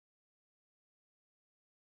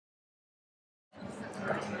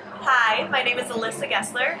Hi, my name is Alyssa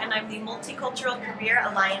Gessler, and I'm the Multicultural Career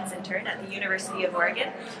Alliance intern at the University of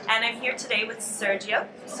Oregon, and I'm here today with Sergio.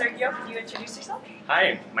 Sergio, could you introduce yourself?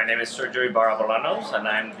 Hi, my name is Sergio Ibarra-Bolanos, and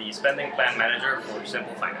I'm the Spending Plan Manager for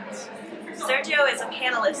Simple Finance. Sergio is a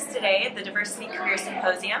panelist today at the Diversity Career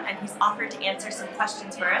Symposium, and he's offered to answer some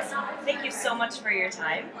questions for us. Thank you so much for your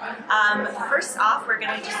time. First off, we're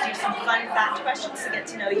going to just do some fun fact questions to get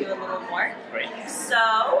to know you a little more. Great. So,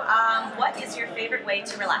 what is your favorite way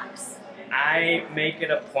to relax? I make it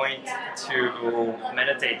a point to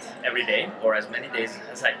meditate every day, or as many days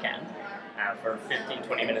as I can, for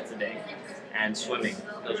 15-20 minutes a day, and swimming.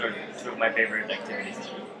 Those are two of my favorite activities.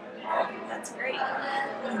 Oh, that's great.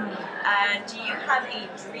 Do you have a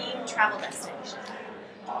dream travel destination?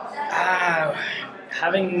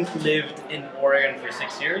 Having lived in Oregon for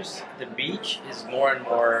 6 years, the beach is more and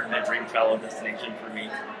more a dream travel destination for me.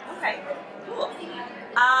 Okay, cool.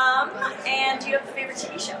 And do you have a favorite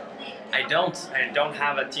TV show? I don't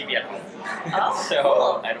have a TV at home. Oh, So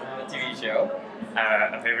cool. I don't have a TV show.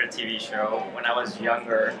 A favorite TV show. When I was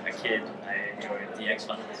younger, a kid, I enjoyed The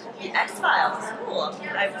X-Files. The X-Files, cool.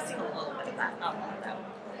 I've seen a little bit of that, not a lot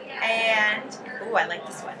though. And, ooh, I like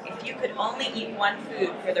this one. If you could only eat one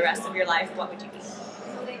food for the rest of your life, what would you eat?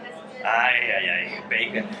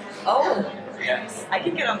 Bacon. Oh, Yes. I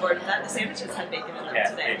can get on board with that. The sandwiches had bacon in them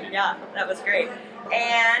Yeah, today. they do. Yeah, that was great.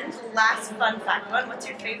 And last fun fact one, what's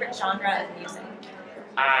your favorite genre of music?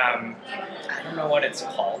 I don't know what it's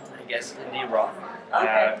called. I guess indie rock.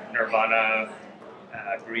 Okay. Nirvana,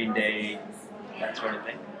 Green Day, that sort of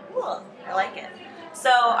thing. Cool, I like it. So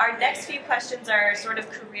our next few questions are sort of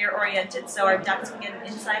career-oriented, so our ducks can get an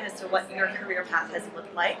insight as to what your career path has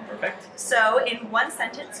looked like. Perfect. So in one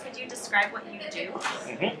sentence, could you describe what you do?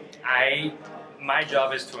 My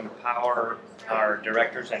job is to empower our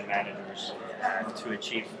directors and managers to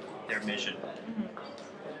achieve their mission.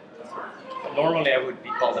 Normally I would be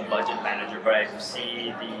called a budget manager, but I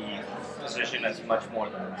see the position as much more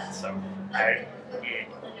than that. So I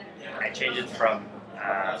change it from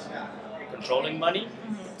controlling money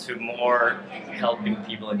to more helping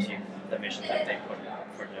people achieve the mission that they put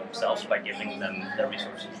for themselves by giving them the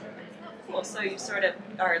resources. Cool, so you sort of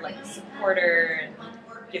are like a supporter and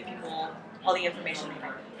give people all the information they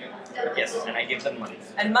need. Yes, and I give them money.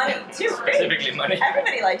 And money too, great. Specifically money.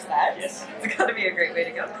 Everybody likes that. Yes. It's got to be a great way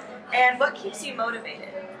to go. And what keeps you motivated?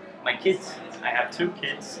 My kids. I have 2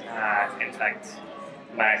 kids. In fact,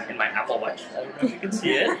 in my Apple Watch, I don't know if you can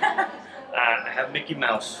see it. I have Mickey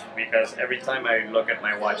Mouse because every time I look at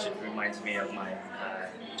my watch, it reminds me of my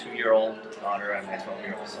 2-year-old daughter and my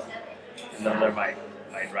 12-year-old son. And those are my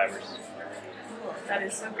drivers. Cool, that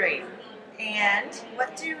is so great. And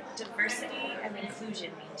what do diversity and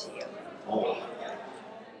inclusion mean to you? Oh,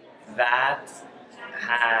 that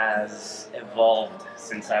has evolved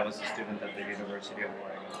since I was a student at the University of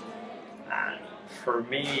Oregon. For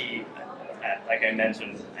me, like I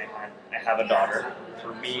mentioned, I have a daughter.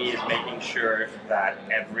 For me, it's making sure that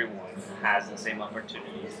everyone has the same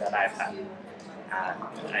opportunities that I've had.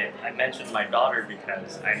 I mentioned my daughter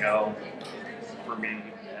because I know, for me,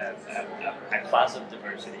 a class of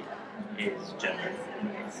diversity is gender,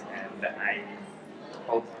 and I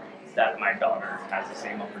hope that my daughter has the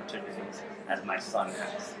same opportunities as my son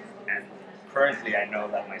has. And currently, I know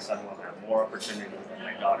that my son will have more opportunities than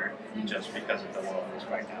my daughter just because of the world is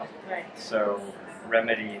right now. Right. So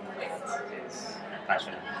remedying that is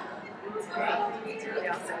passionate. That's really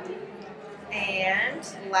awesome.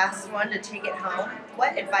 And last one to take it home.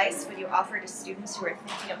 What advice would you offer to students who are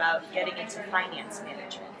thinking about getting into finance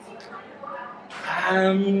management?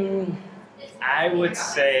 I would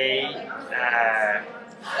say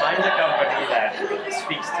find a company that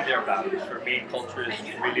speaks to their values. For me, culture is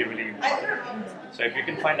really, really important. So if you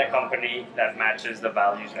can find a company that matches the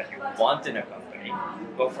values that you want in a company,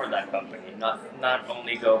 go for that company. Not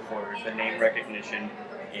only go for the name recognition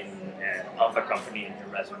of a company in your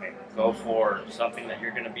resume. Go for something that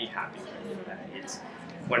you're going to be happy with.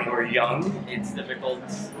 When we're young, it's difficult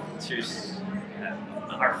to.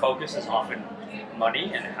 Our focus is often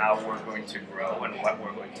money and how we're going to grow and what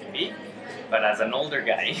we're going to be. But as an older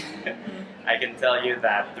guy, I can tell you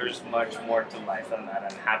that there's much more to life than that.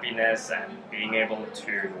 And happiness and being able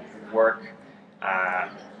to work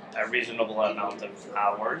a reasonable amount of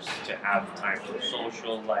hours to have time for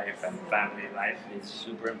social life and family life is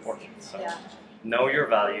super important. So know your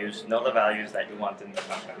values, know the values that you want in the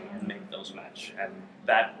company, and make those match. And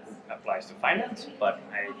that applies to finance, but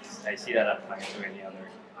I see that applying to any other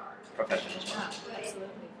profession as well.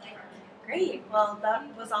 Absolutely. Great. Great. Well,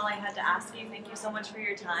 that was all I had to ask you. Thank you so much for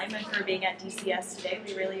your time and for being at DCS today.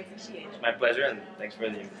 We really appreciate it. It's my pleasure, and thanks for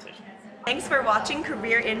the invitation. Thanks for watching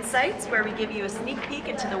Career Insights, where we give you a sneak peek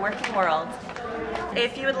into the working world.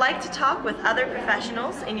 If you would like to talk with other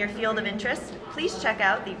professionals in your field of interest, please check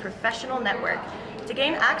out the Professional Network. To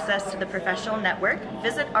gain access to the Professional Network,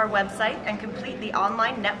 visit our website and complete the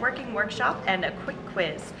online networking workshop and a quick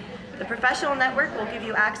quiz. The Professional Network will give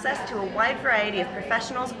you access to a wide variety of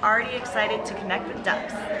professionals already excited to connect with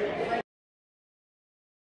Ducks.